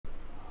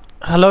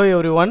Hello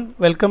everyone,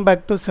 welcome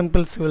back to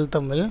Simple Civil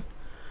Tamil.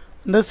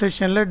 In this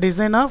session,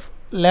 design of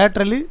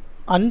laterally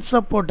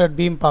unsupported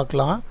beam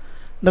பார்க்கலாம்.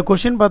 இந்த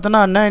question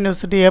பார்த்தோன்னா அண்ணா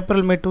university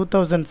April May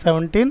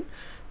 2017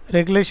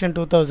 regulation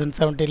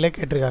 2017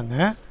 கேட்டிருக்காங்க.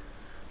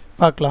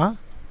 பார்க்கலாம்.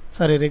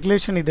 Sorry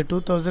regulation இது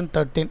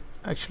 2013.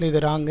 Actually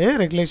இது wrong.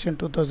 Regulation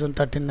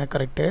 2013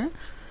 correct.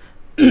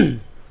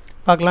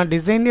 பார்க்கலாம்.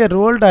 Design a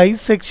rolled I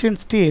section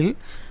steel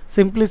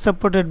simply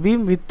supported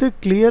beam with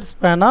clear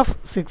span of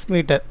 6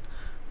 meter.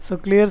 So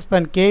clear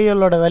span KL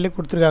ஓட value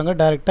கொடுத்துருக்காங்க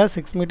டைரெக்டாக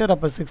 6 மீட்டர்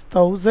அப்போ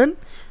 6000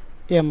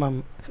 mm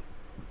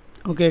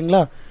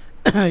ஓகேங்களா.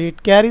 It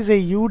carries a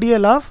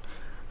U.D.L of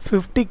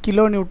 50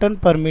 kilonewton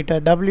per meter.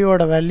 W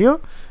ஓட value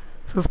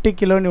 50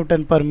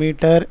 kilonewton per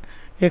meter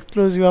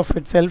exclusive of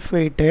its self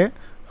weight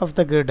of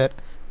the girder.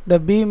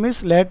 The beam is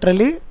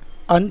laterally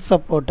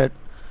unsupported.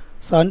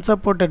 So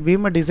unsupported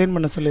beam design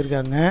பண்ண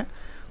சொல்லியிருக்காங்க.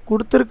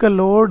 கொடுத்துருக்க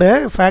load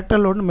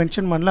factor லோடுன்னு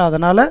mention பண்ணல,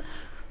 அதனால்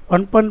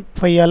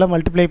 1.5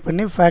 multiply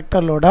பண்ணி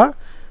factor லோடாக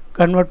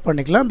convert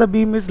பண்ணிக்கலாம். the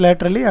beam is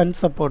laterally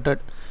unsupported.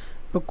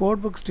 இப்போ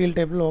code book steel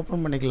table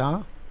open பண்ணிக்கலாம்.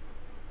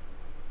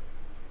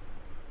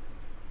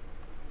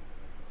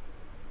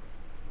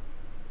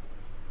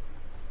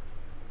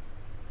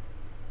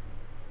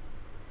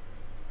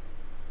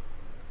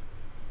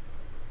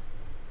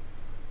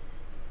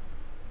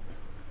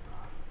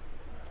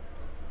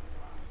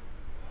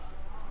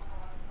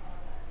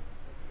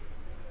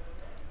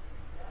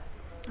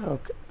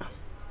 Okay,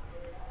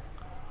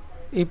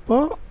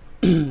 இப்போது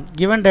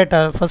கிவன் டேட்டா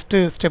ஃபஸ்ட்டு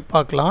ஸ்டெப்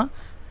பார்க்கலாம்.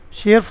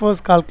 ஷியர்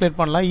ஃபோர்ஸ் கால்குலேட்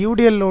பண்ணலாம்.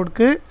 U.D.L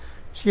லோடுக்கு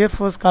ஷியர்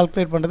ஃபோர்ஸ்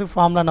கால்குலேட் பண்ணுறதுக்கு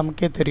ஃபார்முலா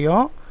நமக்கே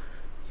தெரியும்.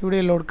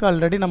 U.D.L லோடுக்கு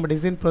ஆல்ரெடி நம்ம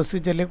டிசைன்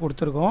ப்ரொசீஜர்லேயே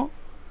கொடுத்துருக்கோம்.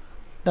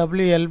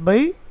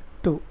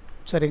 WL/2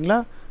 சரிங்களா.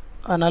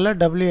 அதனால்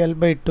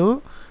WL/2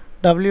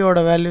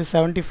 Wயோட value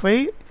 75,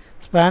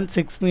 span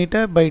 6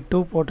 metre by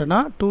 2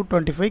 போட்டோன்னா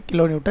 225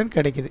 kilonewton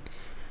கிடைக்குது.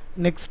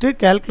 Next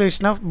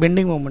calculation of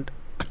bending moment.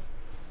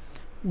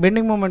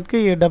 Bending மூமெண்ட்க்கு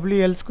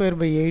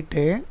WL²/8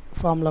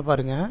 formula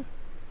பாருங்கள்.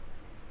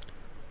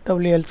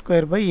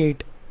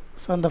 WL²/8.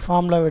 ஸோ அந்த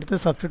ஃபார்முலாவை எடுத்து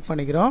சப்ஸ்டியூட்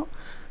பண்ணிக்கிறோம்.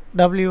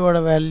 Wயோட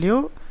வேல்யூ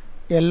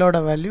Lோட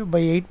வேல்யூ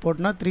பை 8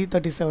 போட்டோன்னா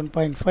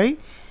 337.5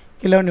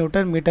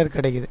 kilonewton மீட்டர்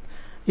கிடைக்குது.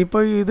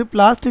 இப்போ இது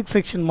பிளாஸ்டிக்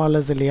செக்ஷன்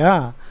மாடல்ஸ் இல்லையா,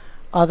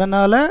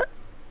 அதனால்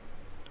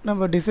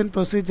நம்ம டிசைன்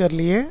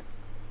ப்ரொசீஜர்லேயே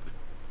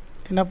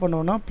என்ன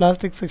பண்ணுவோன்னா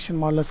பிளாஸ்டிக்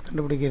செக்ஷன் மாடல்ஸ்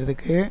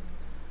கண்டுபிடிக்கிறதுக்கு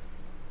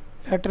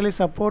laterally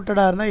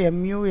supported-ஆக இருந்தால்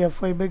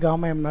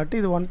MU/Fy/gamma m0.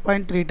 இது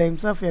 1.3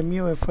 times of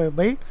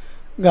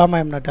MU/Fy/gamma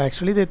m0.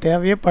 Actually இது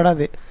தேவையே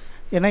படாது,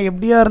 ஏன்னா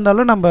எப்படியா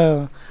இருந்தாலும் நம்ம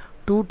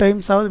 2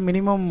 டைம்ஸாவது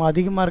மினிமம்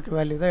அதிகமாக இருக்க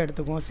வேல்யூ தான்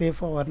எடுத்துக்குவோம்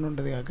சேஃபாக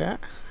வரணுன்றதுக்காக.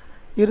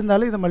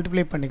 இருந்தாலும் இதை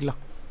மல்டிப்ளை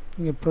பண்ணிக்கலாம்.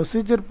 இங்கே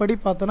ப்ரொசீஜர் படி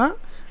பார்த்தோன்னா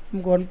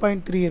நமக்கு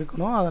 1.3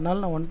 இருக்கணும்,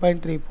 அதனால் நான்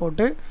 1.3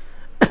 போட்டு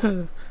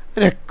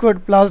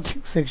ரெக்வர்ட்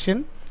பிளாஸ்டிக்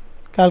செக்ஷன்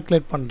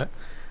கால்குலேட் பண்ணுறேன்.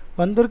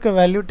 வந்திருக்க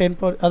வேல்யூ 10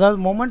 பவர், அதாவது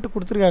மொமெண்ட்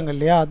கொடுத்துருக்காங்க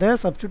இல்லையா, அதை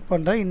சப்ஸ்டியூட்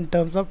பண்ணுறேன் in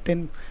terms of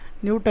 10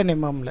 Newton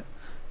எம்எம்மில்.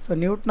 So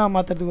நியூட்டனாக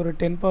மாற்றுறதுக்கு ஒரு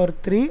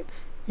 10⁻3,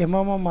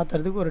 எம்எம்மாக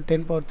மாற்றுறதுக்கு ஒரு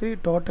 10⁻3,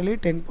 டோட்டலி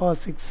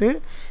 10⁻6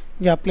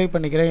 இங்கே அப்ளை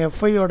பண்ணிக்கிறேன்.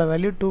 எஃப்ஐயோட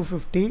value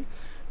 250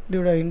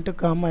 into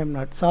gamma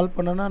m0 solve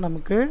பண்ணோன்னா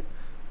நமக்கு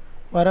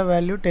வர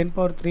வேல்யூ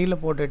 10⁻3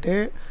 போட்டுட்டு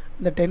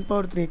இந்த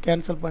 10⁻3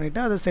 கேன்சல்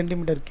பண்ணிவிட்டு அதை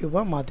சென்டிமீட்டர்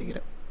க்யூபாக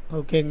மாற்றிக்கிறேன்.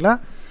 ஓகேங்களா.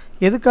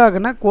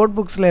 எதுக்காகனா கோட்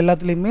புக்ஸில்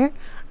எல்லாத்துலேயுமே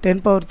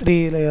 10⁻3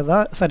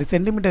 தான், சாரி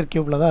சென்டிமீட்டர்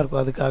க்யூப்பில் தான்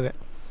இருக்கும், அதுக்காக.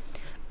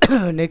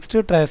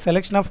 Next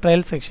selection of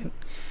trial section.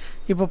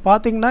 இப்போ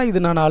பார்த்தீங்கன்னா இது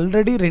நான்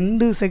ஆல்ரெடி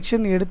 2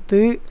 செக்ஷன் எடுத்து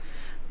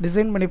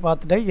டிசைன் பண்ணி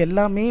பார்த்துட்டேன்,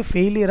 எல்லாமே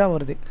ஃபெயிலியராக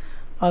வருது.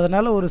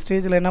 அதனால் ஒரு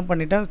ஸ்டேஜில் என்ன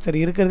பண்ணிட்டேன், சரி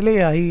இருக்கிறதுலே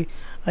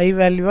ஹை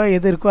வேல்யூவாக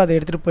எது இருக்கோ அதை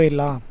எடுத்துகிட்டு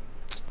போயிடலாம்.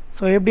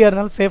 ஸோ எப்படியா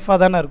இருந்தாலும் சேஃபாக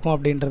தானே இருக்கும்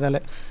அப்படின்றதால.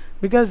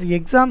 பிகாஸ்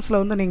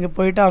எக்ஸாம்ஸில் வந்து நீங்கள்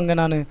போயிட்டு அங்கே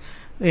நான்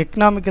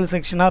எக்கனாமிக்கல்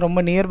செக்ஷனாக ரொம்ப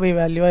நியர்பை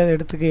வேல்யூவாக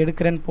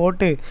எடுக்கிறேன்னு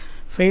போட்டு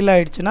ஃபெயில்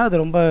ஆகிடுச்சுன்னா அது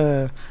ரொம்ப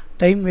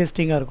டைம்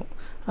வேஸ்டிங்காக இருக்கும்.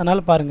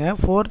 அதனால் பாருங்கள்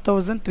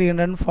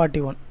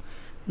 4341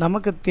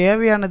 நமக்கு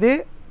தேவையானதே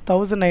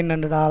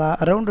 1900,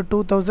 அரௌண்டு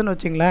 2000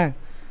 வச்சிங்களேன்.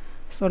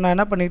 ஸோ நான்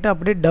என்ன பண்ணிக்கிட்டேன்,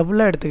 அப்படியே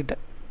டபுளாக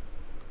எடுத்துக்கிட்டேன்.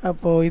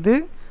 அப்போது இது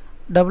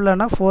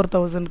டபுளானா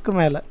 4000க்கு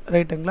மேலே,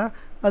 ரைட்டுங்களா.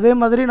 அதே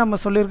மாதிரி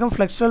நம்ம சொல்லியிருக்கோம்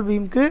ஃப்ளெக்சுரல்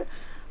பீமுக்கு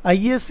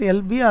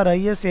ISLB ஆர்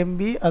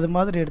ISMB அது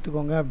மாதிரி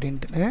எடுத்துக்கோங்க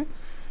அப்படின்ட்டுன்னு.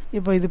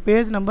 இப்போ இது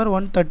பேஜ் நம்பர்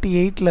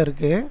 138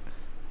 இருக்குது.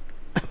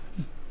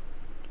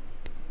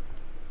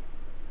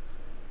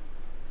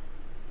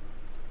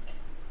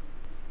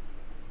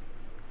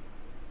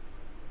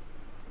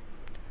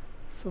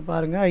 ஸோ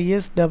பாருங்கள்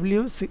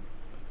ISWB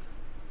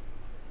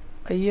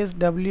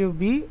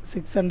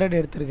 600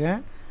 எடுத்துருக்கேன்.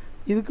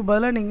 இதுக்கு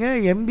பதிலாக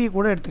நீங்கள் MB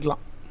கூட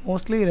எடுத்துக்கலாம்.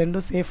 மோஸ்ட்லி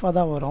ரெண்டும் சேஃபாக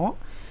தான் வரும்.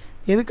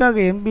 எதுக்காக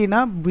MBனா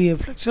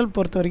ஃப்ளெக்சுரல்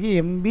பொறுத்த வரைக்கும்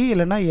MB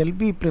இல்லைனா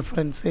LB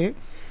ப்ரிஃபரன்ஸு.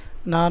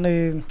 நான்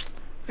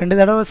 2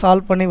 தடவை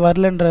சால்வ் பண்ணி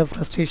வரலன்ற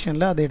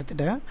ஃப்ரஸ்ட்ரேஷனில் அதை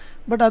எடுத்துட்டேன்.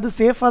 பட் அது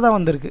சேஃபாக தான்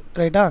வந்திருக்கு,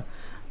 ரைட்டா.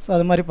 ஸோ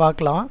அது மாதிரி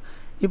பார்க்கலாம்.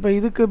 இப்போ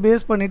இதுக்கு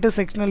பேஸ் பண்ணிவிட்டு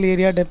sectional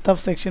area, depth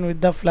of section,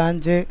 with of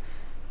flange,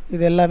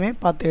 இது எல்லாமே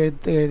பார்த்து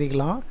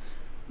எழுதிக்கலாம்.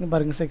 இங்கே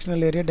பாருங்கள்,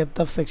 sectional area,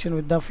 depth of section,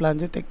 with of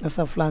flange, thickness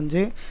of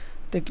flange,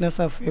 thickness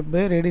of web,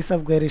 radius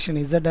of gyration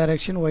z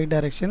direction, y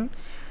direction,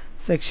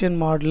 section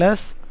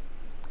modulus,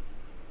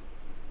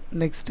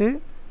 next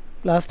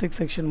plastic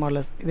section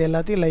modulus. இது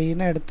எல்லாத்தையும்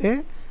லைனாக எடுத்து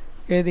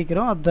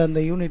எழுதிக்கிறோம். அது அந்த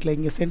யூனிட்டில்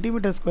இங்கே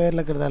சென்டிமீட்டர் ஸ்கொயரில்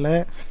இருக்கிறதால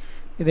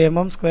இதை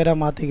எம்எம்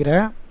ஸ்கொயராக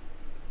மாற்றிக்கிறேன்.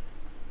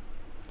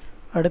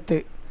 அடுத்து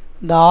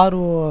இந்த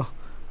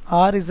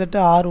ஆர்இசட்டு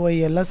ஆர்ஒய்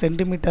எல்லாம்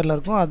சென்டிமீட்டரில்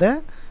இருக்கும், அதை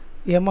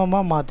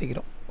எம்எம்மாக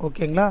மாற்றிக்கிறோம்.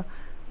 ஓகேங்களா.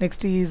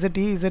 நெக்ஸ்ட்டு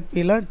இசட்இ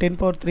இசட்பியில்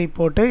 10⁻³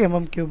 போட்டு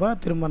எம்எம் கியூபாக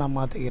திரும்ப நான்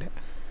மாற்றிக்கிறேன்.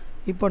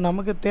 இப்போ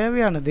நமக்கு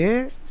தேவையானது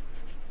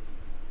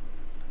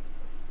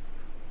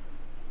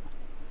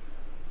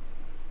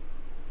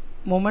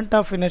மொமெண்ட்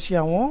ஆஃப்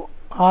இனர்ஷியாவும்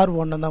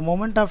R1. அந்த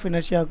மொமெண்ட் ஆஃப்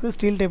இனர்ஷியாவுக்கு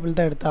ஸ்டீல் டேபிள்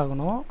தான்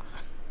எடுத்தாகணும்.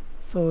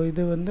 ஸோ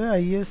இது வந்து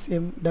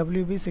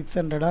ISMWB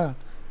 600.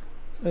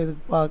 ஸோ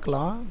இதுக்கு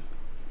பார்க்கலாம்.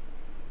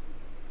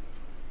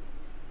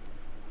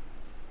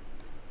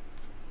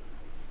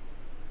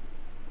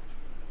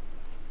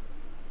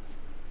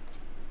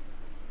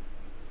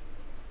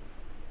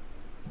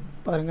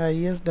 பாருங்கள்,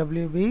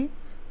 ISWB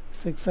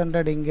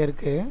 600 இங்கே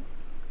இருக்குது.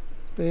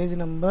 பேஜ்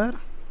நம்பர்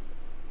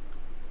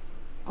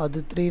அது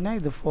 3னா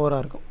இது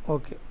 4ஆக இருக்கும்.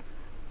 ஓகே,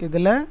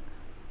 இதில்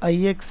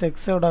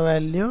IXXோட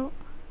வேல்யூ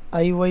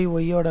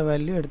IYYயோட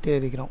வேல்யூ எடுத்து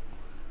எழுதிக்கிறோம்.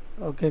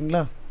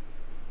 ஓகேங்களா.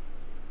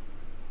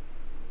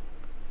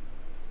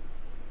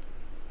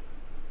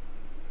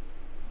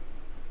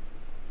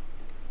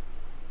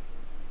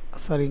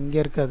 சாரி, இங்கே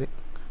இருக்காது.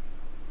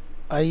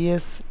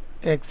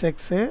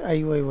 ISXX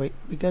IYY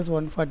பிகாஸ்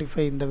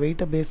 145 இந்த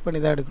வெயிட்டை பேஸ் பண்ணி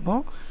தான்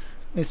எடுக்கணும்.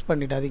 மிஸ்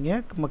பண்ணிடாதீங்க,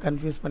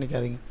 கன்ஃபியூஸ்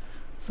பண்ணிக்காதீங்க.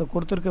 ஸோ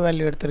கொடுத்துருக்க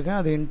வேல்யூ எடுத்திருக்கேன்.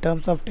 அது இன்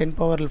டேர்ம்ஸ் ஆஃப்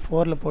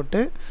 10⁻4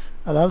 போட்டு,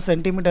 அதாவது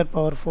centimetre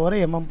power 4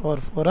 mm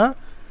power 4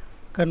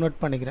 convert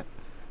பண்ணிக்கிறேன்.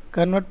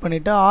 கன்வெர்ட்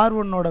பண்ணிவிட்டு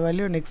R1ஓட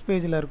வேல்யூ நெக்ஸ்ட்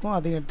பேஜில் இருக்கும்,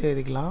 அதையும் எடுத்து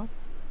எழுதிக்கலாம்.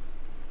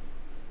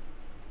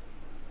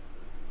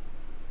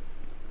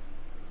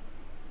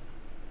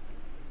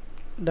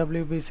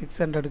 WB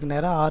 600க்கு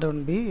நேரம்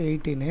R1B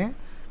 18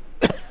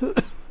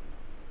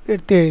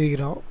 எடுத்து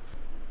எழுதிக்கிறோம்.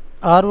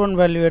 R1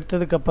 வேல்யூ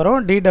எடுத்ததுக்கப்புறம்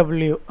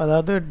DW,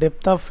 அதாவது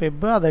டெப்த் ஆஃப்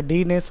வெப், அதை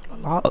Dனே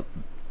சொல்லலாம்,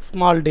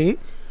 ஸ்மால் d.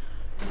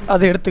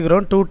 அதை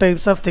எடுத்துக்கிறோம். 2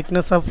 times of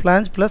thickness of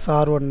flange plus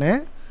R1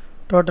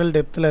 total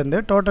டெப்த்துலேருந்து.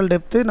 Total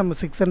depth நம்ம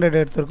 600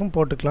 எடுத்துருக்கோம்,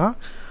 போட்டுக்கலாம்.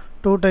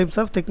 2 times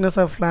of thickness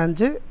of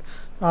flange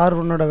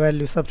R1ஓட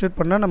value substitute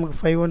பண்ணால் நமக்கு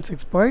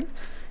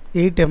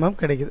 516.8 mm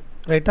கிடைக்குது.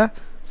 ரைட்டா.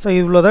 ஸோ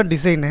இவ்வளோ தான்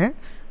டிசைனு.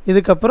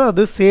 இதுக்கப்புறம்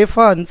அது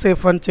சேஃபாக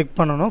அன்சேஃபான்னு செக்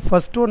பண்ணணும்.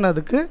 ஃபஸ்ட் ஒன்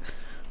அதுக்கு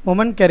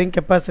மொமெண்ட் கேரிங்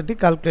கெப்பாசிட்டி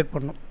கால்குலேட்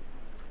பண்ணணும்.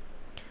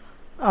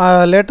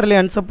 laterally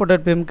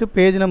unsupported beamக்கு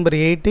page number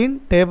 18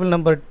 table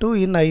number 2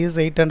 in IS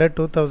 800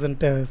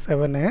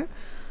 2007.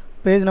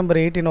 Page number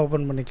 18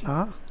 open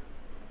பண்ணிக்கலாம்.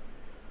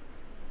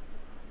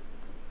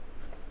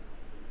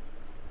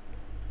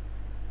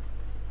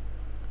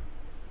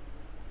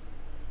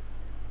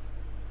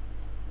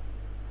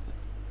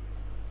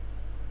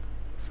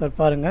 சார்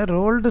பாருங்கள்,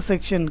 ரோல்டு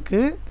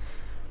செக்ஷனுக்கு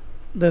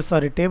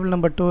டேபிள்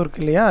நம்பர் 2 இருக்கு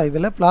இல்லையா,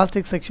 இதில்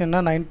பிளாஸ்டிக் செக்ஷன்னா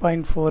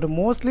 9.4.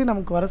 மோஸ்ட்லி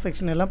நமக்கு வர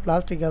செக்ஷன் எல்லாம்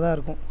பிளாஸ்டிக்காக தான்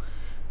இருக்கும்.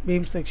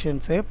 பீம்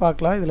செக்ஷன்ஸு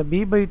பார்க்கலாம். இதில்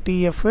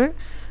B/TF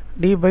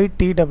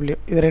D/TW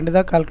இது ரெண்டு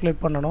தான் கால்குலேட்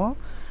பண்ணணும்.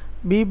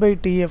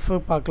 B/TF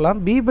பார்க்கலாம்.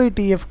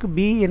 B/TFக்கு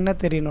B என்ன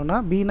தெரியணும்னா,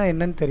 Bனா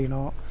என்னன்னு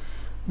தெரியணும்.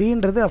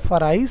 Bன்றது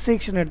for I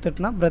section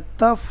எடுத்துட்டோன்னா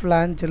breadth of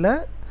ஃப்ளாஞ்சில்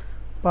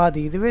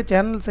பாதி. இதுவே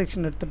சேனல்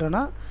செக்ஷன்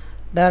எடுத்துட்டோன்னா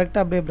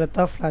டேரெக்டாக அப்படியே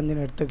பிரெத் ஆஃப்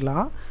ஃப்ளாஞ்சுன்னு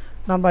எடுத்துக்கலாம்.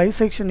 நம்ம ஐ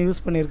செக்ஷன்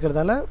யூஸ்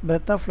பண்ணியிருக்கிறதால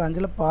பிரெத் ஆஃப்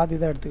ஃப்ளாஞ்சில் பாதி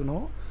தான்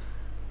எடுத்துக்கணும்.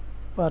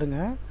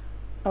 பாருங்கள்,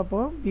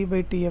 அப்போது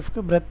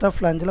B/TFக்கு பிரெத் ஆஃப்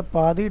ஃப்ளாஞ்சில்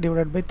பாதி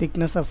divided by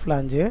thickness of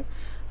flange,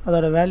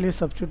 அதோட வேல்யூ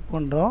சப்ஸ்டியூட்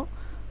பண்ணுறோம்.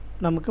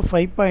 நமக்கு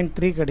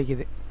 5.3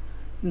 கிடைக்குது.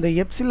 இந்த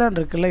எப்சிலான்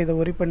இருக்குல்ல, இதை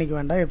ஒரி பண்ணிக்க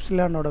வேண்டாம்.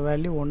 எப்சிலானோட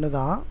வேல்யூ 1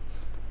 தான்.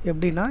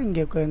 எப்படின்னா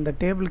இங்கே இந்த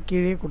டேபிள்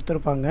கீழே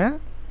கொடுத்துருப்பாங்க.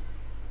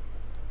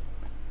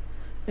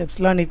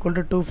 Epsilon equal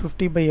to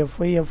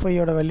 250/FY,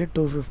 FYயோட value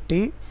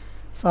 250.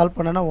 Solve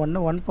பண்ணனா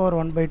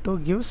 1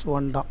 கிவ்ஸ்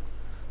 1 தான்.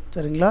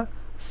 சரிங்களா.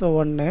 ஸோ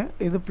 1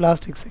 இது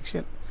plastic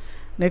section.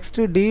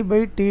 Next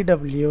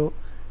D/TW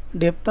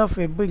depth of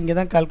web இங்கே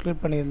தான்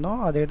கால்குலேட் பண்ணியிருந்தோம்,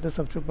 அதை எடுத்து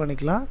சப்ஸ்டியூட்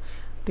பண்ணிக்கலாம்.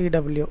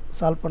 TW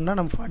சால்வ் பண்ணால்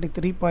நம்ம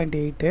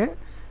 43.8.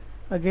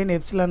 அகெயின்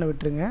எப்சிலானை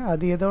விட்டுருங்க.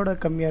 அது எதோட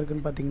கம்மியாக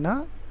இருக்குதுன்னு பார்த்தீங்கன்னா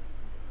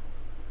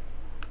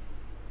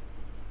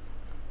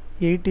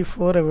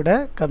 84 விட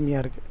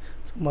கம்மியாக இருக்குது.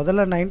 ஸோ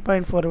முதல்ல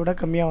 9.4 விட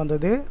கம்மியாக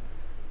வந்தது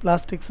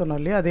பிளாஸ்டிக் சொன்னோம்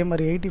இல்லையா, அதே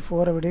மாதிரி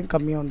 84 விடையும்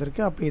கம்மியாக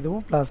வந்திருக்கு. அப்போ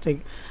இதுவும்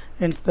plastic.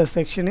 Hence the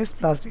section is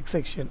plastic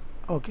section.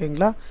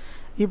 ஓகேங்களா.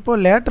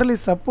 இப்போது லேட்ரலி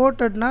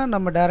சப்போர்ட்டட்னா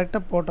நம்ம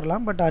டேரெக்டாக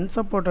போட்டுடலாம். பட்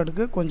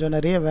அன்சப்போர்ட்டடுக்கு கொஞ்சம்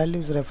நிறைய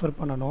வேல்யூஸ் ரெஃபர்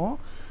பண்ணணும்.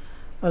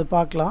 அது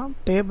பார்க்கலாம்.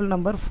 டேபிள்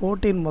நம்பர்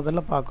 14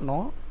 முதல்ல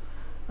பார்க்கணும்.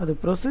 அது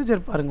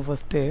ப்ரொசீஜர் பாருங்கள்.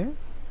 ஃபஸ்ட்டு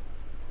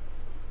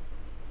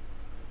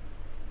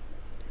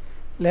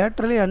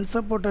லேட்ரலி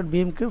அன்சப்போர்ட்டட்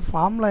பீமுக்கு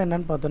ஃபார்முலா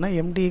என்னன்னு பார்த்தோன்னா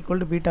MD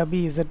 = βB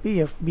ZP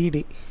FBD.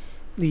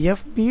 இந்த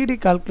FBD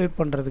கால்குலேட்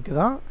பண்ணுறதுக்கு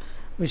தான்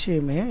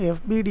விஷயமே.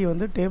 FBD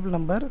வந்து டேபிள்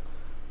நம்பர்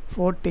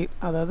 14,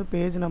 அதாவது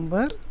பேஜ்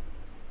நம்பர்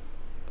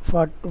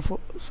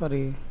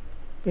 57.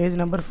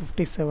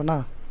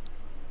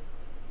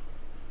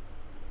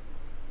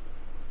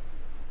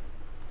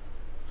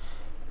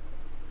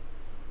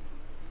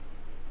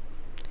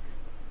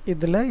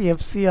 இதில்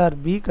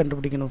FCRB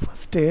கண்டுபிடிக்கணும்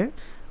ஃபஸ்ட்டு.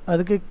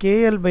 அதுக்கு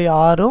KL by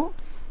Rம்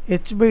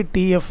H by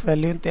TF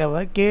வேல்யூவும் தேவை.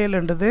 KL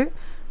என்றது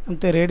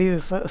நமக்கு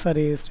radius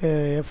sorry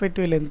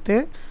effective length,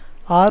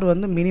 R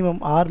வந்து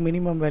மினிமம், R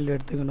மினிமம் வேல்யூ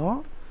எடுத்துக்கணும்.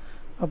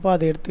 அப்போ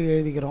அதை எடுத்து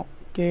எழுதிக்கிறோம்.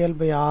 KL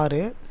by R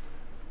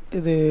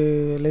இது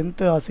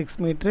லென்த்து 6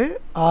 மீட்ரு,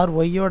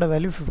 RYயோட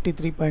வேல்யூ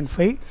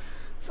 53.5,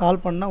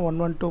 சால்வ் பண்ணால்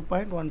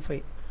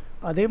 112.15.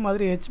 அதே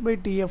மாதிரி H by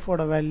TF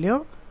ஓட வேல்யூ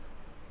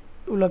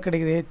இவ்வளோ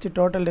கிடைக்குது. H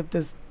total depth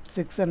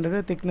 600,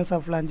 thickness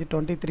of flange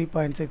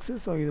 23.6.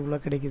 So இது இவ்வளோ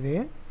கிடைக்குது.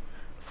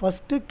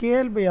 ஃபஸ்ட்டு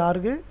KL by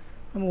Rக்கு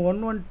நம்ம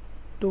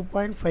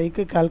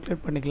 112.5க்கு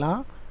கால்குலேட்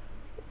பண்ணிக்கலாம்.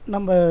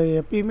 நம்ம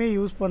எப்பயுமே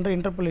யூஸ் பண்ணுற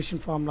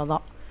இன்டர்போலேஷன் ஃபார்முலா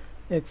தான்.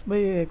 x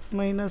by x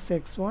minus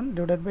x1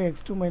 divided by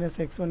x2 minus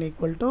x1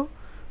 equal to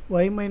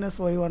y minus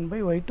y1 by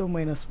y2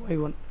 minus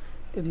y1.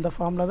 இந்த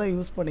ஃபார்முலா தான்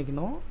யூஸ்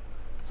பண்ணிக்கணும்.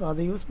 ஸோ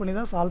அதை யூஸ் பண்ணி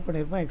தான் சால்வ்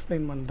பண்ணியிருப்பேன்.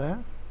 எக்ஸ்பிளைன் பண்ணுறேன்.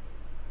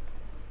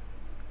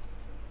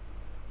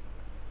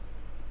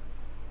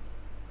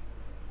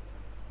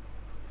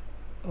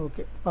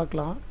 ஓகே,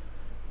 பார்க்கலாம்.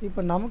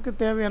 இப்போ நமக்கு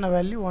தேவையான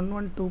வேல்யூ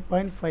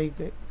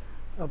 112.5க்கு.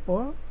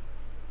 அப்போது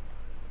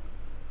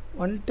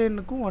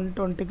 110க்கும்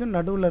 120க்கும்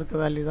நடுவில் இருக்க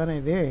வேல்யூ தானே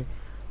இது.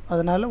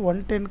 அதனால்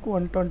 110க்கும்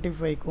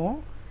 125க்கும்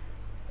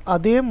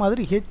அதே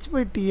மாதிரி H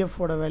by TF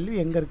ஓட வேல்யூ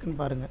எங்கே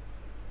இருக்குன்னு பாருங்கள்.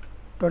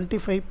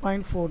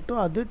 25.42,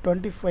 அது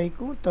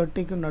 25க்கும்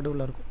 30க்கும்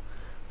நடுவில் இருக்கும்.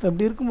 ஸோ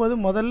இப்படி இருக்கும்போது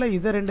முதல்ல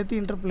இதை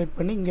ரெண்டுத்தையும் இன்டர்போலேட்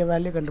பண்ணி இங்கே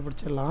வேல்யூ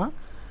கண்டுபிடிச்சிடலாம்.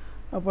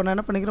 அப்போ நான்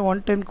என்ன பண்ணிக்கிறேன்,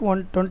 110க்கும்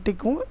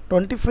 120க்கும்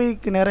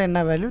 25க்கு நேரம் என்ன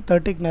வேல்யூ,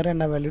 30க்கு நேரம்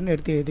என்ன வேல்யூன்னு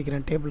எடுத்து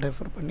எழுதிக்கிறேன் டேபிள்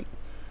ரெஃபர் பண்ணி.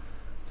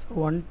 ஸோ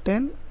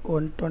 110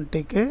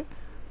 120க்கு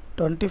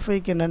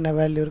 25க்கு என்னென்ன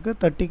வேல்யூ இருக்குது,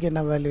 30க்கு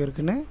என்ன வேல்யூ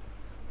இருக்குன்னு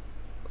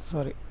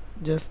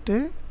ஜஸ்ட்டு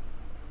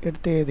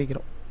எடுத்து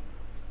எழுதிக்கிறோம்.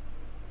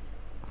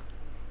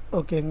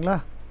 ஓகேங்களா,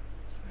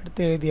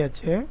 எடுத்து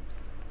எழுதியாச்சு.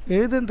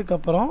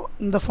 எழுதுனதுக்கப்புறம்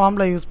இந்த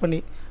ஃபார்முலா யூஸ் பண்ணி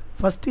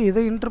ஃபஸ்ட்டு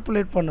இதை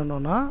இன்டர்போலேட்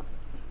பண்ணணுன்னா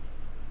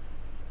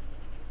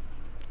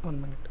 1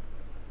 மினிட்.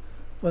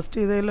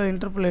 ஃபஸ்ட்டு இதில்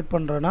இன்டர்போலேட்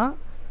பண்ணுறோன்னா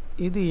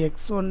இது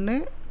x1,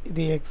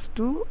 இது x2,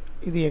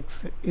 இது x,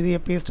 இது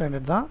எப்பயும்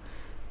ஸ்டாண்டர்ட் தான்.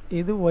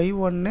 இது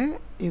y1,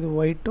 இது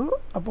y2.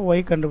 அப்போ y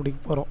கண்டுபிடிக்க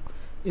போகிறோம்.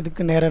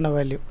 இதுக்கு நேரான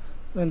வேல்யூ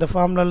இந்த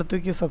ஃபார்முலாவில்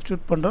தூக்கி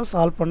சப்ஸ்டியூட் பண்ணுறோம்.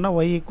 சால்வ் பண்ணால்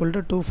y =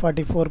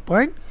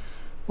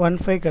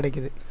 244.15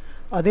 கிடைக்குது.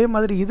 அதே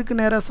மாதிரி இதுக்கு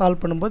நேராக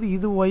சால்வ் பண்ணும்போது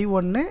இது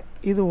y1,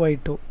 இது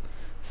y2.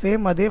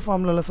 சேம் அதே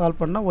ஃபார்முலாவில்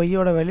சால்வ் பண்ணால்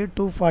ஒய்யோட வேல்யூ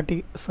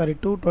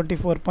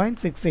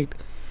 224.68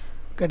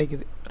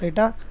 கிடைக்குது.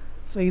 ரைட்டா?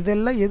 ஸோ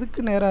இதெல்லாம் எதுக்கு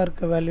நேராக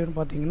இருக்க வேல்யூன்னு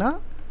பார்த்தீங்கன்னா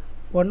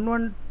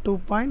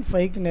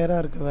 112.5க்கு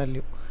நேராக இருக்க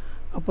வேல்யூ.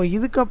 அப்போ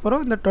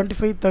இதுக்கப்புறம் இந்த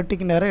 25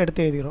 30க்கு நேராக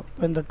எடுத்து எழுதிக்கிறோம்.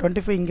 இப்போ இந்த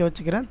 25 இங்கே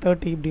வச்சுக்கிறேன்,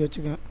 30 இப்படி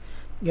வச்சுக்கிறேன்.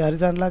 இங்கே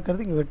ஹரிசாண்டலாக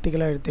இருக்கிறது இங்கே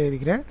வெர்டிகலாக எடுத்து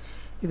எழுதிக்கிறேன்.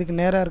 இதுக்கு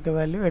நேராக இருக்க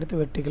வேல்யூ எடுத்து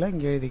வெர்டிகலாக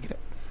இங்கே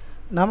எழுதிக்கிறேன்.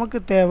 நமக்கு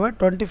தேவை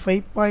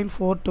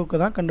 25.42க்கு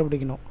தான்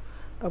கண்டுபிடிக்கணும்.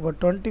 அப்போ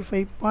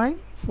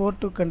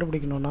 25.42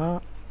 கண்டுபிடிக்கணும்னா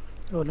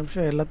ஒரு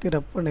நிமிஷம் எல்லாத்தையும்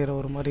ரப் பண்ணிடுற,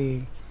 ஒரு மாதிரி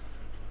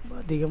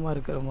அதிகமாக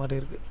இருக்கிற மாதிரி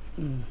இருக்குது.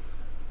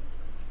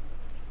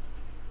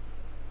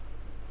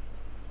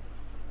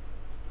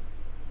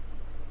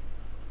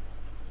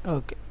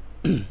 ஓகே,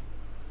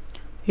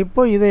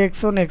 இப்போ இதை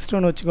x1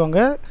 x2ன்னு வச்சுக்கோங்க.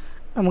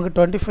 நமக்கு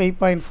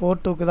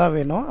 25.42க்கு தான்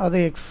வேணும், அது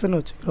எக்ஸ்ன்னு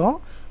வச்சுக்கிறோம்.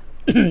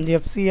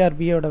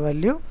 FCRBயோட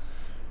வேல்யூ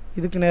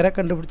இதுக்கு நேராக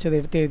கண்டுபிடிச்சதை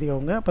எடுத்து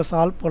எழுதிக்கோங்க. அப்போ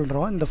சால்வ்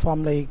பண்ணுறோம். இந்த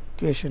ஃபார்முலா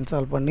ஈக்குவேஷன்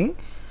சால்வ்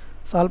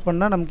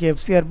பண்ணால் நமக்கு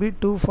FCRB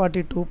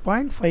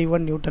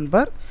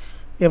 242.51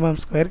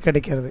 Nm²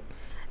 கிடைக்கிறது.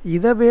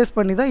 இதை பேஸ்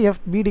பண்ணி தான்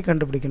FBD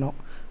கண்டுபிடிக்கணும்.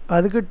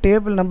 அதுக்கு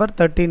டேபிள் நம்பர்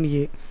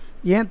 13A.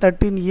 ஏன்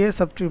 13A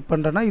சப்ஸ்டியூட்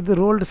பண்ணுறேன்னா இது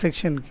ரோல்டு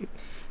செக்ஷனுக்கு.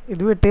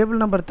 இதுவே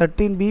டேபிள் நம்பர்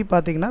 13B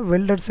பார்த்தீங்கன்னா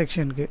வெல்டட்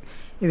செக்ஷனுக்கு.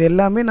 இது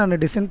எல்லாமே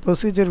நான் டிசைன்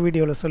ப்ரொசீஜர்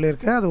வீடியோவில்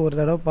சொல்லியிருக்கேன், அது ஒரு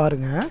தடவை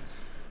பாருங்கள்.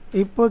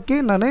 இப்போக்கே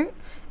நான்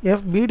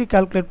FBD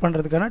கால்குலேட்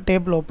பண்ணுறதுக்கான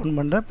டேபிள் ஓப்பன்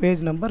பண்ணுறேன்.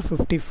 Page number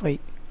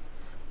 55.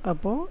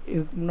 அப்போது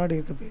இதுக்கு முன்னாடி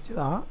இருக்க பேஜ்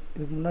தான்,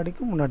 இதுக்கு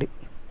முன்னாடி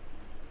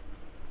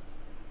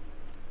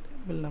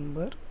டேபிள்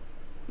நம்பர்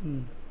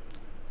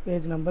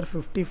பேஜ் நம்பர்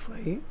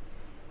 55.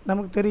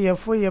 நமக்கு தெரியும்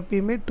FY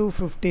எப்பயுமே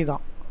 250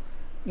 தான்.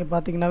 இங்கே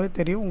பார்த்தீங்கன்னாவே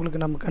தெரியும்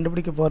உங்களுக்கு. நம்ம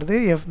கண்டுபிடிக்க போகிறது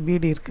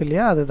FBD இருக்குது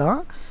இல்லையா,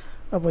 அதுதான்.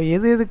 அப்போ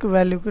எதுக்கு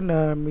வேல்யூக்கு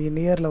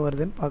நியரில்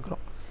வருதுன்னு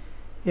பார்க்குறோம்.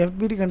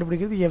 FBD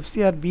கண்டுபிடிக்கிறது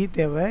FCRB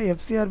தேவை.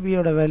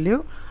 FCRBயோட வேல்யூ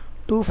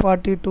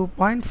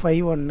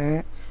 242.51.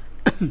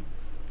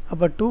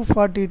 அப்போ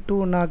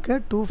 242னாக்க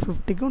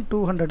 250க்கும்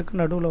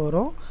 200க்கும் நடுவில்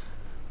வரும்.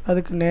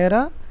 அதுக்கு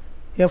நேராக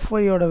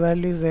FYயோட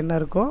வேல்யூஸ் என்ன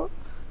இருக்கோ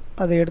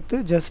அதை எடுத்து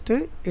ஜஸ்ட்டு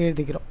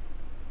எழுதிக்கிறோம்.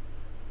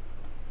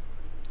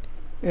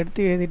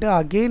 எடுத்து எழுதிட்டு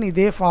அகெயின்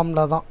இதே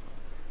ஃபார்முலா தான்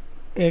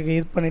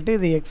இது பண்ணிவிட்டு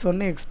இது x1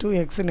 x2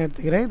 xன்னு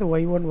எடுத்துக்கிறேன். இது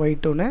y1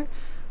 y2ன்னு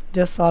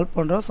ஜஸ்ட் சால்வ்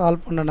பண்ணுறோம்.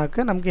 சால்வ் பண்ணனாக்க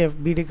நமக்கு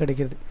FBD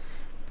கிடைக்கிறது.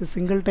 இது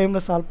சிங்கிள்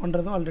டைமில் சால்வ்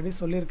பண்ணுறதும் ஆல்ரெடி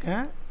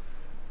சொல்லியிருக்கேன்.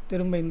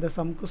 திரும்ப இந்த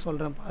சம்க்கு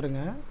சொல்கிறேன்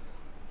பாருங்கள்.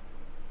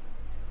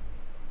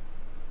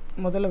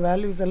 முதல்ல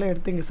வேல்யூஸ் எல்லாம்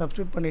எடுத்து இங்கே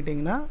சப்ஸ்டியூட்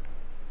பண்ணிட்டீங்கன்னா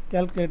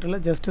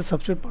கேல்குலேட்டரில் ஜஸ்ட்டு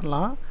சப்ஸ்டியூட்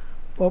பண்ணலாம்.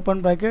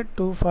 Open bracket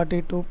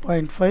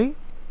 242.5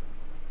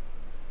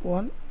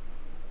 1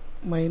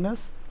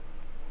 minus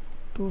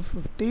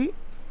 250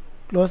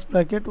 close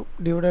bracket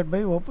divided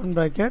by open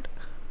bracket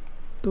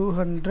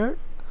 200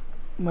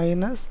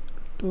 minus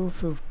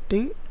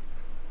 250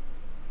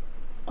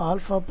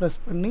 alpha press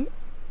பண்ணி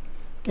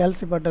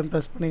கேல்சி பட்டன்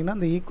ப்ரெஸ் பண்ணிங்கன்னா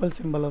அந்த ஈக்குவல்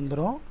சிம்பிள்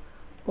வந்துடும்.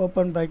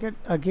 Open bracket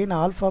again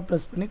alpha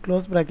press பண்ணி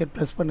க்ளோஸ் ப்ராக்கெட்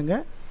ப்ரெஸ்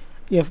பண்ணுங்கள்.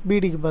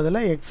 எஃபிடிக்கு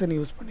பதிலாக எக்ஸ்ன்னு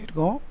யூஸ்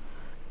பண்ணியிருக்கோம்.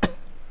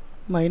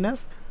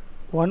 Minus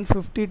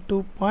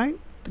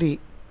 152.3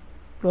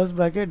 close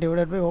bracket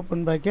divided by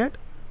open bracket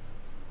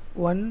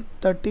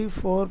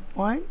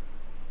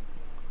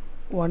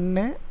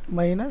 134.1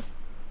 minus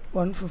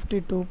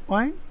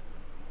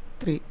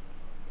 152.3.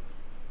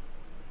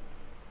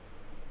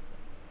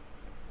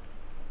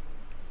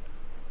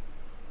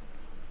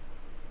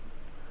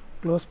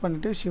 Close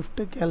பண்ணிவிட்டு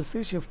ஷிஃப்ட்டு கேல்சி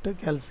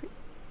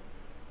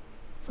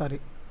சாரி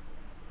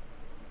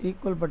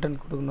ஈக்குவல் பட்டன்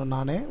கொடுக்கணும்.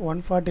 நான்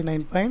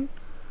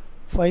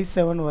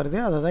 149.57 வருது,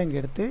 அதை தான் இங்கே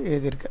எடுத்து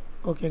எழுதியிருக்கேன்.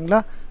 ஓகேங்களா?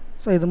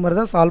 ஸோ இது மாதிரி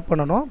தான் சால்வ்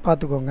பண்ணணும்,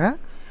 பார்த்துக்கோங்க.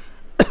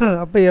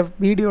 அப்போ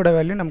எஃபிடியோட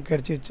வேல்யூ நமக்கு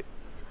கிடச்சிச்சு.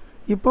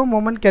 இப்போ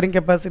moment carrying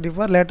capacity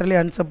for laterally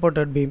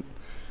unsupported beam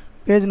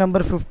page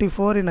number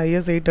 54 in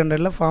IS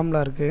 800ல்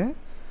formula இருக்குது.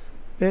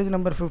 பேஜ்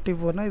நம்பர்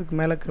 54னால் இதுக்கு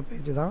மேலே இருக்கிற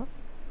பேஜ் தான்.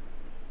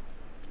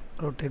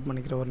 ரொட்டேட்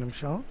பண்ணிக்கிற ஒரு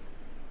நிமிஷம்.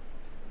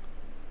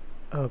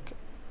 Okay.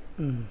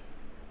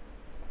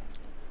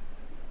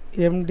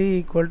 MD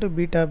 =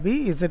 beta B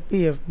ZP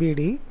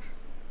FBD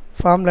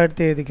formula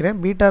எடுத்து எழுதிக்கிறேன்.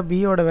 பீட்டா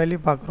பியோட வேல்யூ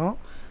பார்க்குறோம்.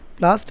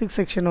 பிளாஸ்டிக்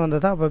செக்ஷன்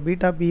வந்ததா, அப்போ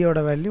பீட்டா பியோட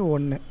வேல்யூ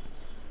 1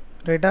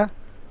 ரைட்டா.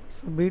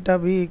 So beta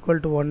B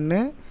 =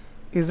 1.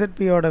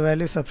 இசட்பியோட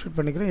value substitute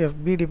பண்ணிக்கிறோம்.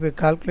 FBD போய்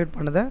கால்குலேட்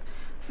பண்ணதை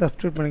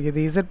சப்ஸ்டியூட்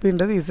பண்ணிக்கிறது.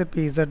 இசட்பின்றது ZP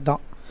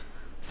தான்.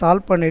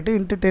 சால்வ் பண்ணிவிட்டு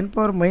இன்ட்டு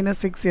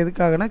 10⁻⁻6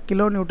 எதுக்காகனா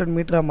கிலோ நியூட்டன்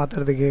மீட்டராக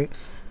மாற்றுறதுக்கு.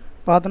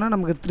 பார்த்தோன்னா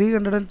நமக்கு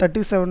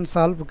 337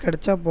 சால்வ்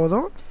கிடைச்சா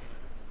போதும்.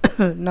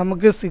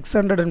 நமக்கு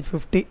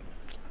 650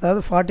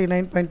 அதாவது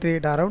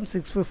 49.38 around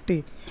 650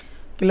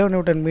 kilo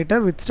Newton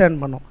metre withstand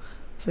பண்ணும்.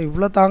 ஸோ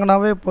இவ்வளோ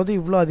தாங்கினாவே போதும்,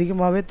 இவ்வளோ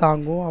அதிகமாகவே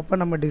தாங்கும். அப்போ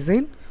நம்ம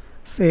டிசைன்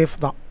சேஃப்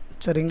தான்.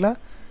 சரிங்களா?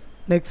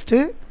 நெக்ஸ்ட்டு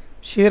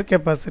ஷியர்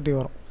கெப்பாசிட்டி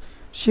வரும்.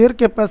 ஷியர்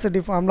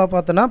கெப்பாசிட்டி ஃபார்முலா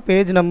பார்த்தோன்னா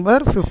page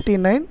number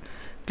 59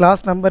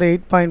 class number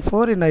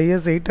 8.4 in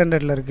IS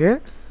 800ல் இருக்குது.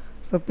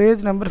 ஸோ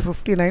பேஜ் நம்பர்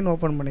 59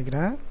 ஓப்பன்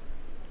பண்ணிக்கிறேன்.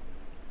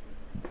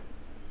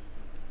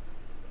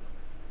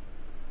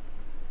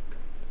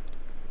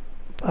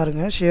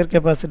 பாருங்கள், ஷியர்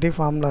கெப்பாசிட்டி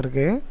ஃபார்முலா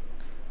இருக்குது.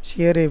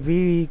 Shear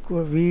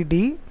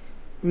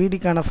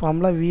விடிக்கான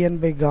formula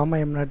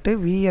VN/γm0.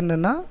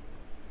 VNன்னா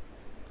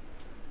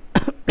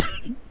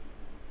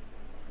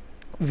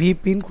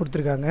VPன்னு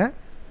கொடுத்துருக்காங்க.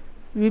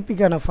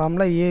 VPக்கான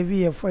ஃபார்முலா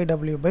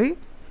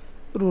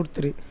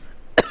AVFIW/√3.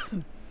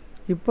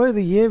 இப்போ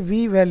இது AV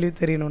வேல்யூ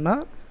தெரியணும்னா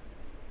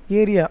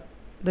area,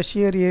 the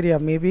shear area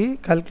may be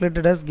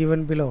calculated as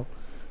given below.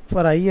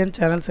 For IN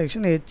channel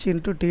section H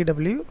into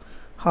TW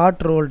hot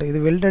rolled, இது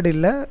welded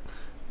இல்லை,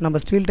 நம்ம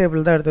ஸ்டீல்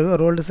டேபிள் தான்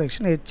எடுத்துருக்கோம். Rolled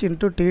section H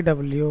into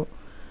TW.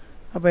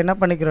 அப்போ என்ன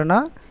பண்ணிக்கிறோன்னா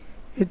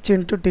H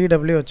into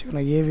TW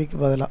வச்சுக்கணும் ஏவிக்கு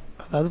பதிலாக.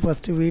 அதாவது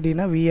ஃபஸ்ட்டு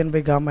VDனா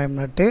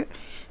VN/γm0,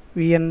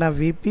 VNனா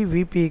VP =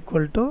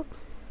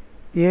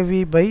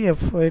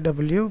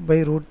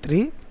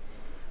 AV/FIW/√3.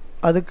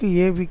 அதுக்கு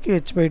ஏவிக்கு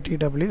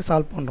H/TW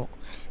சால்வ் பண்ணுறோம்.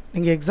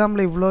 நீங்கள்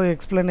எக்ஸாம்பிள் இவ்வளோ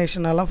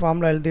எக்ஸ்ப்ளனேஷனெல்லாம்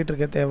ஃபார்முலா எழுதிட்டு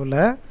இருக்க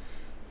தேவையில்லை.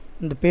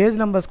 இந்த பேஜ்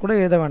நம்பர்ஸ் கூட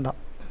எழுத வேண்டாம்,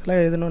 இதெல்லாம்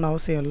எழுதணும்னு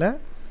அவசியம் இல்லை.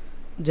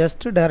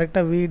 ஜஸ்ட்டு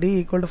டைரெக்டாக VD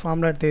 =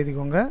 ஃபார்முலா எடுத்து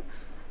எழுதிக்கோங்க.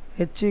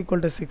 H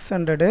 =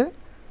 600,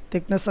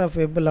 thickness of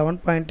web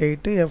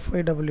 11.8,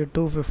 FIW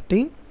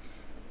 250,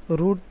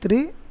 √3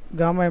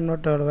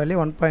 γm0 value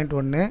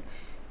 1.1,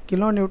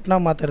 kilo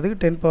நியூட்டனாக மாற்றுறதுக்கு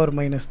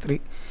 10⁻⁻3.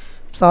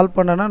 சால்வ்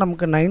பண்ணோன்னா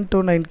நமக்கு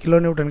 929 கிலோ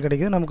நியூட்டன்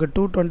கிடைக்குது. நமக்கு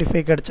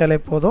 225 கிடைச்சாலே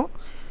போதும்.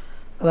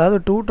 அதாவது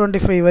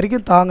 225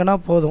 வரைக்கும் தாங்கினா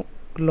போதும்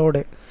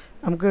லோடு,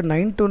 நமக்கு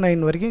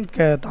 929 வரைக்கும்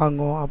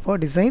தாங்கும்.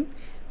 அப்போது டிசைன்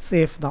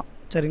சேஃப் தான்.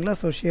 சரிங்களா?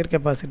 ஸோ ஷியர்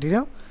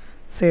கெப்பாசிட்டியும்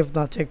சேஃப்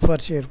தான். Check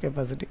for shear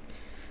capacity.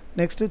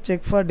 Next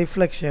check for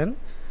deflection.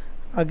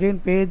 Again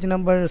page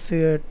number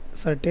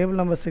table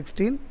number 6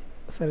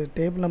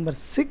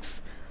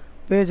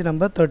 page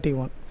number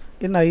 31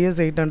 in IS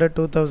 800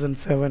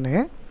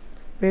 2007.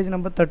 Page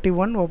number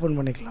 31 open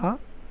பண்ணிக்கலாம்.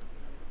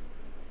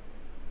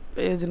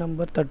 பேஜ்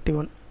நம்பர்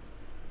 31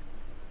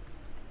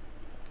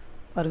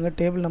 பாருங்கள்,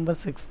 table number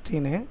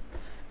 16.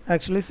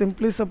 Actually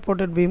simply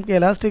supported பீமுக்கு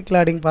elastic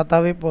cladding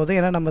பார்த்தாவே போதும்,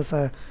 ஏன்னா நம்ம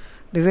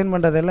design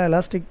பண்ணுறதெல்லாம்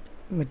elastic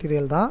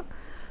material தான்.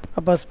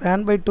 அப்போ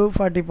span by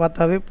 240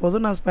 பார்த்தாவே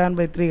போதும். நான் ஸ்பேன்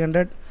பை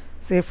 300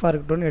 சேஃபாக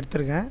இருக்கட்டும்னு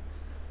எடுத்துருக்கேன்.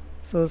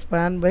 ஸோ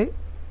ஸ்பேன் பை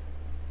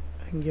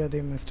இங்கே அதே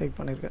மிஸ்டேக்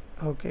பண்ணியிருக்கேன்.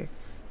 ஓகே,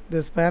 இது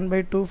ஸ்பேன் பை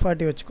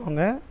 240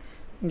 வச்சுக்கோங்க.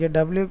 இங்கே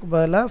டபிள்யூக்கு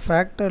பதிலாக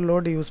ஃபேக்டர்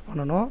லோடு யூஸ்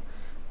பண்ணணும்.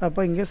 அப்போ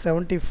இங்கே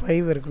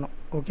 75 இருக்கணும்.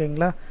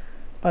 ஓகேங்களா?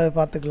 அதை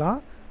பார்த்துக்கலாம்.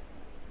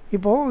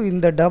 இப்போது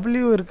இந்த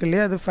டபிள்யூ இருக்கு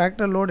இல்லையா, அது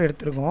ஃபேக்டர் லோடு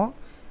எடுத்துருக்கோம்.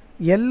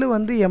 எல்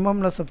வந்து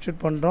எம்எம்மில் சப்ஸ்டியூட்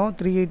பண்ணுறோம்.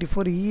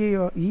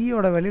 384.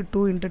 ஈயோட வேல்யூ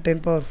 2 ×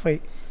 10⁵.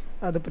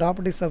 அது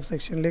ப்ராப்பர்ட்டிஸ் ஆஃப்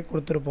செக்ஷன்லேயே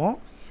கொடுத்துருப்போம்.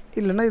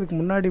 இல்லைன்னா இதுக்கு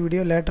முன்னாடி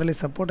வீடியோ லேட்டரலி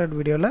சப்போர்ட்டட்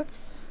வீடியோவில்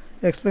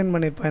எக்ஸ்பிளைன்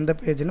பண்ணியிருப்பேன் எந்த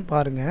பேஜ்னு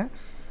பாருங்கள்.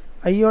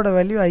 ஐயோட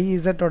வேல்யூ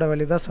IZோட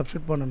வேல்யூ தான்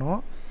சப்ஸ்டியூட் பண்ணணும்.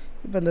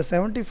 இப்போ இந்த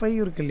 75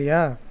 இருக்கு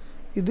இல்லையா,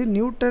 இது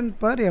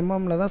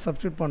Nm/mmல தான்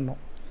சப்ஸ்டியூட்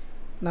பண்ணணும்.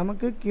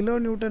 நமக்கு கிலோ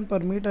நியூட்டன்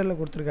பர் மீட்டரில்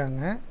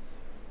கொடுத்துருக்காங்க.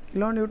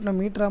 கிலோ நியூட்டனை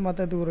மீட்டராக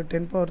மாற்றுறதுக்கு ஒரு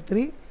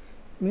 10⁻3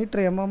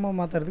 மீட்டர் எம்எம்மாக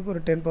மாற்றுறதுக்கு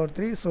ஒரு 10 power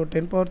 3. So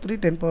 10 power 3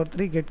 10 power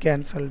 3 get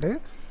cancelled.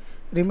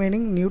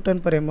 Remaining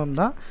Newton per mm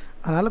தான்.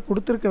 அதனால்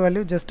கொடுத்துருக்க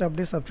வேல்யூ ஜஸ்ட்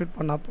அப்படியே சப்ஸ்டியூட்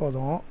பண்ணால்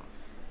போதும்.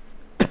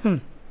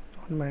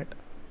 1 minute.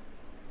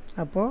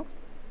 அப்போது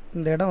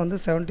இந்த இடம் வந்து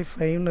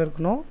 75ன்னு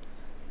இருக்கணும்,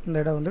 இந்த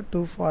இடம் வந்து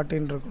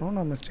 240 இருக்கணும்.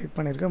 நான் மிஸ்டேக்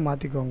பண்ணியிருக்கேன்,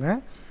 மாற்றிக்கோங்க.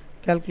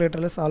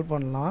 கால்குலேட்டரில் சால்வ்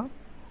பண்ணலாம்.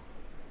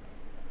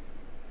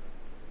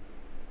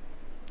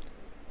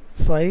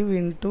 5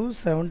 into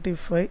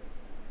 75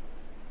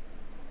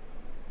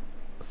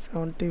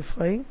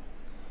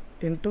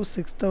 into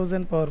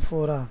 6000 power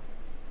 4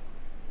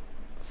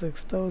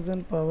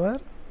 6000 power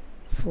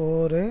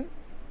 4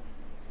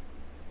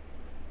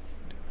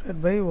 divided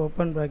by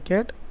open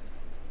bracket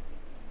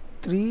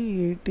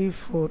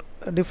 384.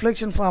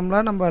 Deflection formula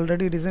நம்ம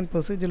ஆல்ரெடி டிசைன்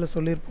ப்ரொசீஜரில்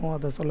சொல்லியிருப்போம்,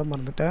 அதை சொல்ல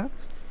மறந்துட்டேன்.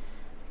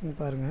 நீங்கள்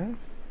பாருங்கள்,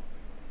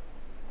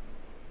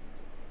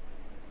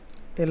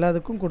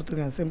 எல்லாத்துக்கும்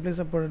கொடுத்துருக்கேன். சிம்பிளி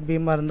சப்போர்ட்டட்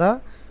பீமாக இருந்தால்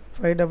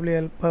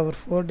 5WL power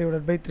 4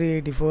 divided by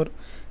 384.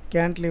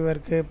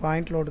 கேன்ட்லிவருக்கு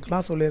point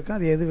லோடுக்கெலாம் சொல்லியிருக்கேன்,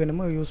 அது எது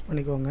வேணுமோ யூஸ்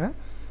பண்ணிக்கோங்க,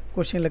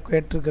 கொஷினில்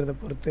கேட்டிருக்கிறத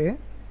பொறுத்து.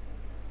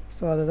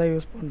 ஸோ அதை தான்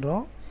யூஸ்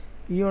பண்ணுறோம்.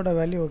 ஈயோட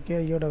வேல்யூ ஓகே,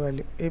 ஈயோட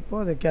வேல்யூ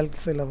இப்போது அதை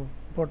கேல்குலேஷனில்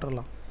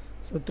போட்டுடலாம்.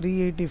 So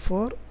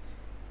 384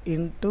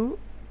 into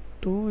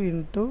 2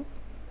 into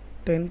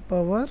 10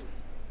 power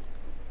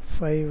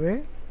 5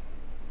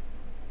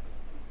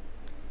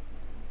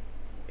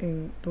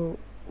 into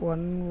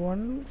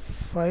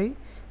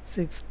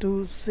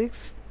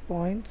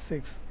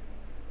 115,626.6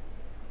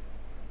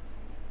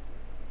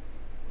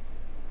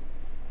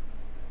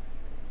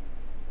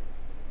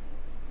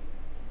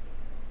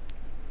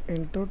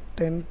 into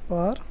 10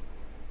 power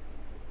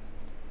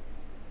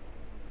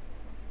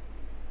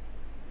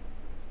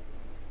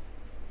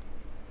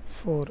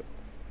 4.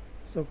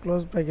 So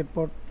close bracket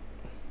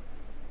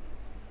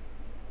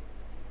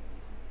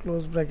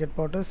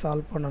போட்டு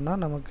சால்வ் பண்ணோன்னா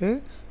நமக்கு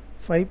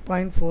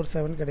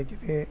 5.47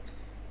 கிடைக்குது.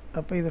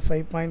 அப்போ இது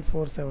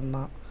 5.47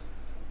 தான்.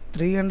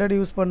 300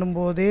 யூஸ்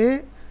பண்ணும்போதே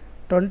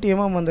 20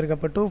 mm வந்திருக்கு.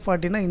 அப்போ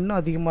 240னா இன்னும்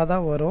அதிகமாக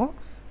தான் வரும்,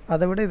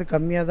 அதை விட இது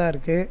கம்மியாக தான்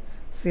இருக்குது.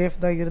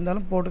 சேஃப் தான்,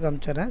 இருந்தாலும் போட்டு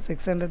காமிச்சிட்றேன்.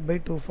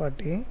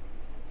 600/240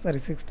 சாரி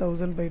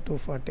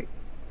 6000/240.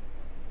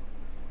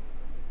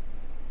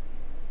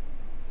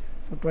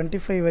 ஸோ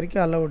 25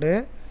 வரைக்கும் அலவுடு,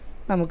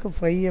 நமக்கு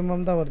 5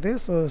 mm தான் வருது.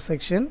 ஸோ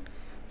செக்ஷன்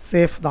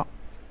சேஃப் தான்,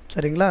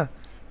 சரிங்களா.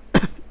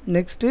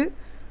 Next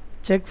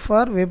check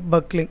for web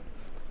buckling.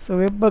 So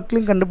web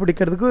buckling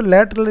கண்டுபிடிக்கிறதுக்கு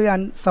லேட்ரலி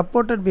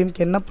சப்போர்ட்டட்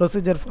பீம்க்கு என்ன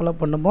ப்ரொசீஜர் ஃபாலோ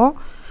பண்ணுமோ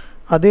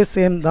அதே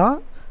சேம் தான்.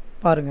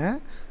 பாருங்கள்,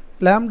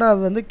 லேம்டா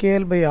வந்து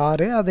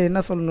KL/R, அதை என்ன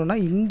சொல்லணும்னா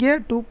இங்கே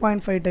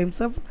 2.5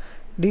 times of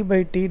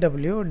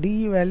D/TW. D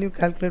value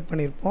calculate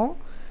பண்ணியிருப்போம்.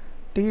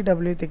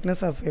 TW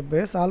thickness of web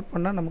solve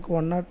பண்ணால் நமக்கு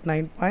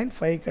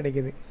 109.5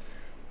 கிடைக்குது.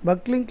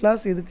 பக்லிங்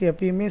கிளாஸ் இதுக்கு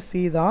எப்பயுமே C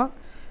தான்,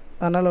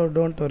 அதனால் ஒரு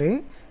don't worry.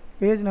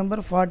 Page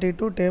number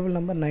 42 table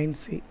number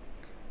 9C.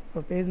 இப்போ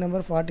பேஜ்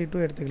நம்பர் 42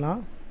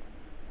 எடுத்துக்கலாம்.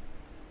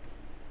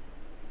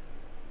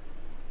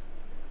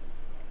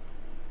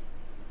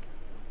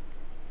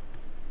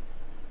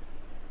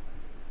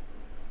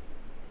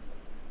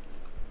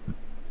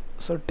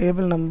 ஸோ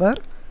டேபிள் நம்பர்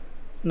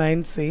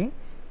 9C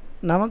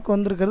நமக்கு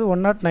வந்திருக்கிறது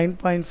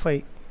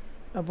 109.5.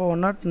 அப்போ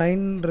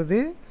 109ன்றது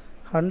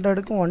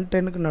 100க்கும்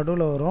 110க்கு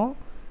நடுவில் வரும்.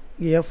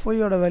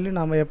 எஃப்ஐயோட வேல்யூ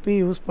நாம்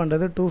எப்பயும் யூஸ்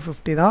பண்ணுறது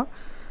 250 தான்.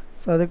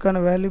 ஸோ அதுக்கான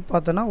வேல்யூ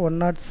பார்த்தோன்னா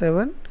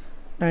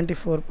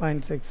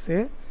 107.94.6.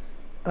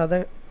 அதை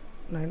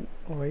 9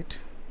 ஒயிட்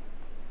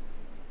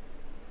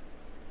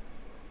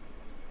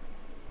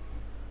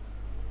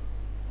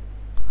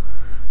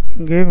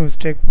இங்கேயே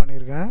மிஸ்டேக்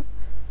பண்ணியிருக்கேன்.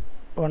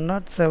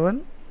 107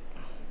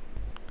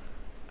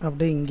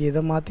 அப்படியே இங்கே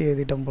இதை மாற்றி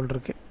எழுதிட்டோம் போல்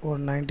இருக்கு.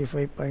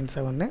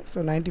 195.7. ஸோ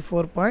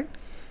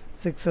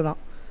 94.6 தான்.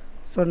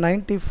 ஸோ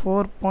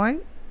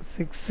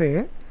 94.6.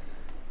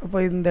 அப்போ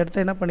இந்த இடத்த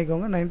என்ன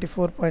பண்ணிக்கோங்க,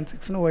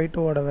 94.6ன்னு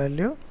Y2ஓட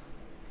வேல்யூ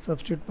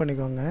சப்ஸ்டியூட்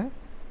பண்ணிக்கோங்க.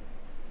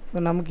 ஸோ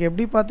நமக்கு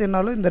எப்படி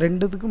பார்த்தீங்கன்னாலும் இந்த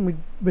ரெண்டுத்துக்கும்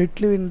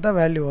பிட்வீன் தான்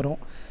வேல்யூ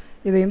வரும்.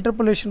 இதை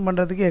இன்டர்போலேஷன்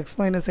பண்ணுறதுக்கு x -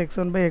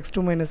 x1/x2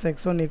 -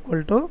 x1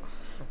 equal to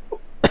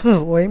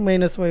y -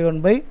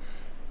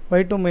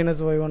 y1/y2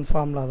 - y1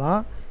 formula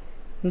தான்.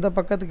 இந்த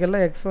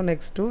பக்கத்துக்கெல்லாம் x1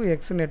 x2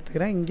 xன்னு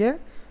எடுத்துக்கிறேன், இங்கே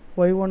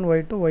y1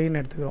 y2 yன்னு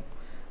எடுத்துக்கிறோம்.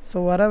 ஸோ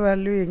வர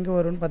வேல்யூ எங்கே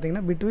வரும்னு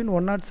பார்த்தீங்கன்னா பிட்வீன்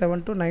 107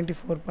 to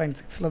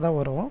 94.6 தான்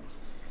வரும்.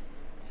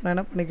 நான்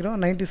என்ன பண்ணிக்கிறோம்,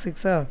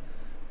 96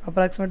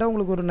 அப்ராக்சிமேட்டாக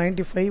உங்களுக்கு ஒரு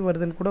 95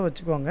 வருதுன்னு கூட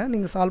வச்சுக்கோங்க.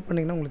 நீங்கள் சால்வ்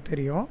பண்ணிங்கன்னா உங்களுக்கு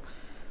தெரியும்.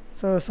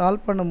 ஸோ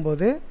சால்வ்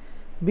பண்ணும்போது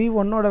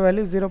B1ஓட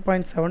value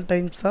 0.7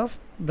 times of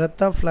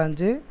breadth of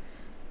flange,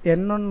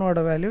 N1ஓட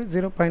value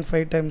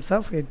 0.5 times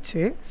of H,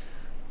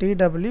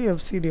 TW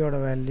FCDயோட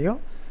value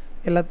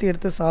எல்லாத்தையும்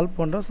எடுத்து சால்வ்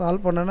பண்ணுறோம்.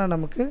 சால்வ் பண்ணோன்னா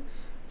நமக்கு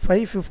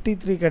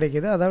 553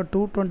 கிடைக்கிது. அதாவது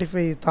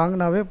 225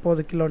 தாங்கினாவே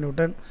போதும் கிலோ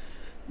நியூட்டன்.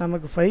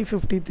 நமக்கு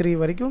 553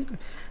 வரைக்கும்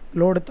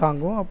லோடு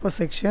தாங்கும். அப்போ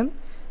செக்ஷன்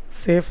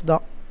சேஃப்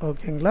தான்,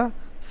 ஓகேங்களா.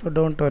 So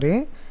don't worry.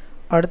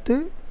 அடுத்து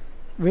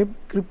வெப்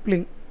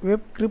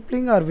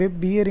கிரிப்ளிங் ஆர் வெப்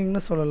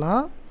பியரிங்னு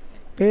சொல்லலாம்.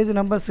 Page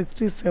number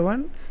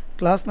 67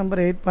 class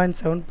number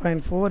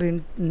 8.7.4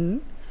 in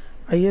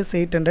IS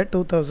 800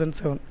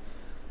 2007.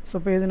 So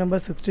page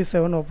number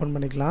 67 open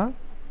பண்ணிக்கலாம்.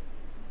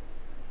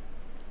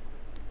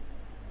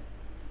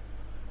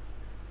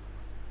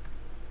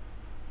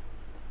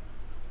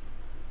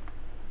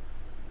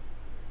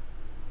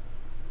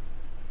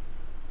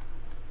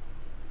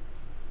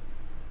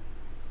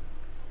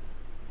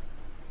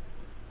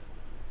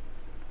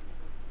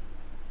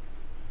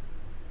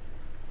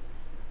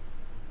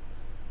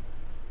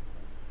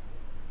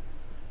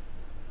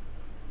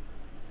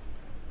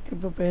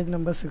 இப்போ பேஜ்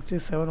நம்பர்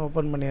 67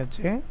 ஓப்பன்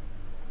பண்ணியாச்சு.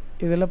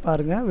 இதில்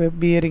பாருங்கள் வெப்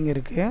பியரிங்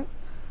இருக்குது.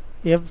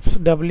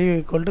 FW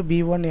 =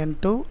 B1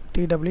 N2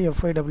 TW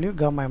FIW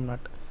gamma m0.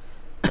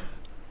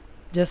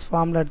 Just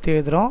formula எடுத்து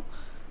எழுதுகிறோம்.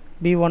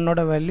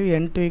 B1ஓட value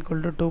N2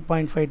 =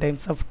 2.5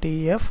 times of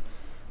TF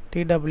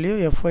TW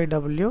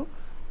FIW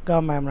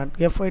gamma m0.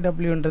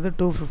 FIWன்றது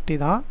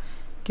 250 தான்.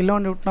 Kilo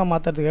நியூட்டனாக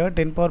மாற்றுறதுக்காக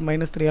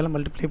 10⁻³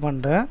 multiply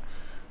பண்ணுறேன்.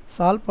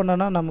 சால்வ்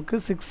பண்ணோன்னா நமக்கு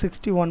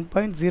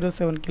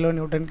 661.07 கிலோ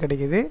நியூட்டன்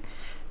கிடைக்கிது.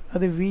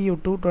 அது VU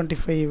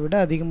 225 விட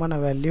அதிகமான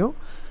வேல்யூ.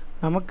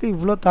 நமக்கு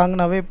இவ்வளோ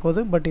தாங்கினாவே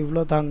போதும், பட்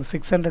இவ்வளோ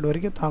 600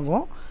 வரைக்கும்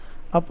தாங்கும்.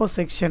 அப்போது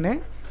செக்ஷனு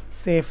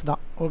சேஃப்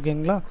தான்.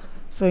 ஓகேங்களா?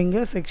 ஸோ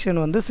இங்கே செக்ஷன்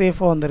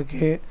சேஃபாக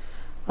வந்திருக்கு.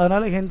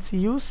 அதனால் ஹென்ஸ்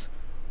யூஸ்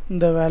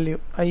இந்த value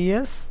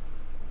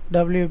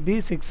ISWB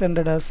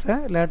 600 as a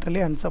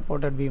laterally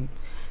unsupported beam.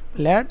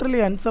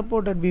 laterally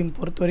unsupported beam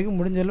பொறுத்த வரைக்கும்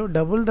முடிஞ்சளவு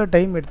டபுள் த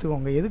டைம்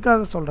எடுத்துக்கோங்க.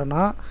 எதுக்காக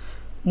சொல்கிறேன்னா,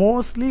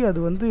 மோஸ்ட்லி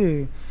அது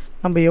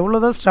நம்ம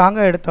எவ்வளோ தான்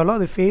ஸ்ட்ராங்காக எடுத்தாலும்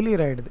அது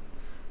ஃபெயிலியர் ஆகிடுது.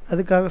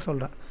 அதுக்காக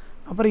சொல்கிறேன்.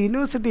 அப்புறம்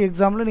யூனிவர்சிட்டி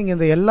எக்ஸாமில் நீங்கள்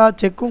இந்த எல்லா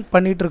செக்கும்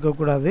பண்ணிகிட்டு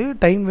இருக்கக்கூடாது,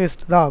 டைம்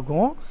வேஸ்ட் தான்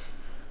ஆகும்.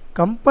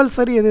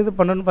 கம்பல்சரி எது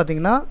பண்ணணும்னு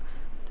பார்த்தீங்கன்னா,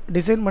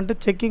 டிசைன் பண்ணிட்டு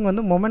செக்கிங்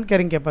மொமெண்ட்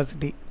கேரிங்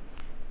கெப்பாசிட்டி,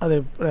 அது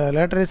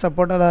லேட்டரலி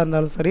சப்போர்ட்டடாக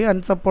இருந்தாலும் சரி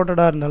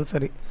அன்சப்போர்ட்டடாக இருந்தாலும்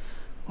சரி,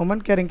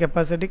 மொமெண்ட் கேரிங்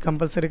கெப்பாசிட்டி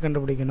கம்பல்சரி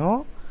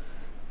கண்டுபிடிக்கணும்.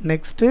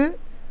 நெக்ஸ்ட்டு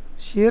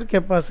ஷியர்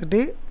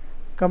கெப்பாசிட்டி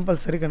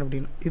கம்பல்சரி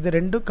கண்டுபிடிக்கணும். இது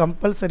ரெண்டும்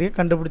கம்பல்சரியாக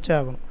கண்டுபிடிச்சே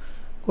ஆகணும்.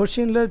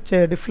 கொஷினில்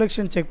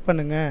டிஃப்ளெக்ஷன் செக்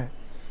பண்ணுங்கள்,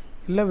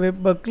 இல்லை வெப்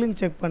பக்லிங்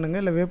செக்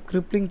பண்ணுங்கள், இல்லை வெப்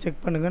கிரிப்ளிங் செக்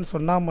பண்ணுங்கன்னு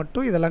சொன்னால்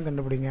மட்டும் இதெல்லாம்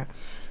கண்டுபிடிங்க.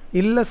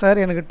 இல்லை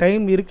சார் எனக்கு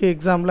டைம் இருக்குது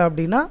எக்ஸாமில்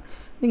அப்படின்னா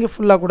நீங்கள்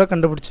ஃபுல்லாக கூட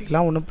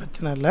கண்டுபிடிச்சிக்கலாம், ஒன்றும்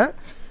பிரச்சனை இல்லை.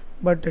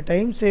 பட்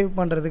டைம் சேவ்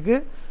பண்ணுறதுக்கு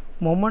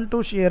மொமெண்ட் டு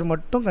ஷியர்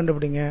மட்டும்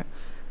கண்டுபிடிங்க.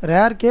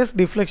 ரேர் கேஸ்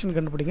டிஃப்ளெக்ஷன்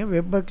கண்டுபிடிங்க.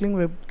 வெப் பக்லிங்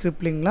வெப்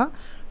கிரிப்ளிங்லாம்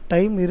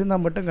டைம்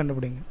இருந்தால் மட்டும்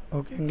கண்டுபிடிங்க.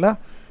 ஓகேங்களா?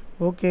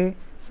 ஓகே,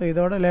 ஸோ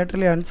இதோட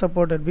லேட்டரலி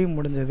அன்சப்போர்ட்டட் பீம்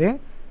முடிஞ்சது.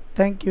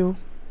 தேங்க்யூ.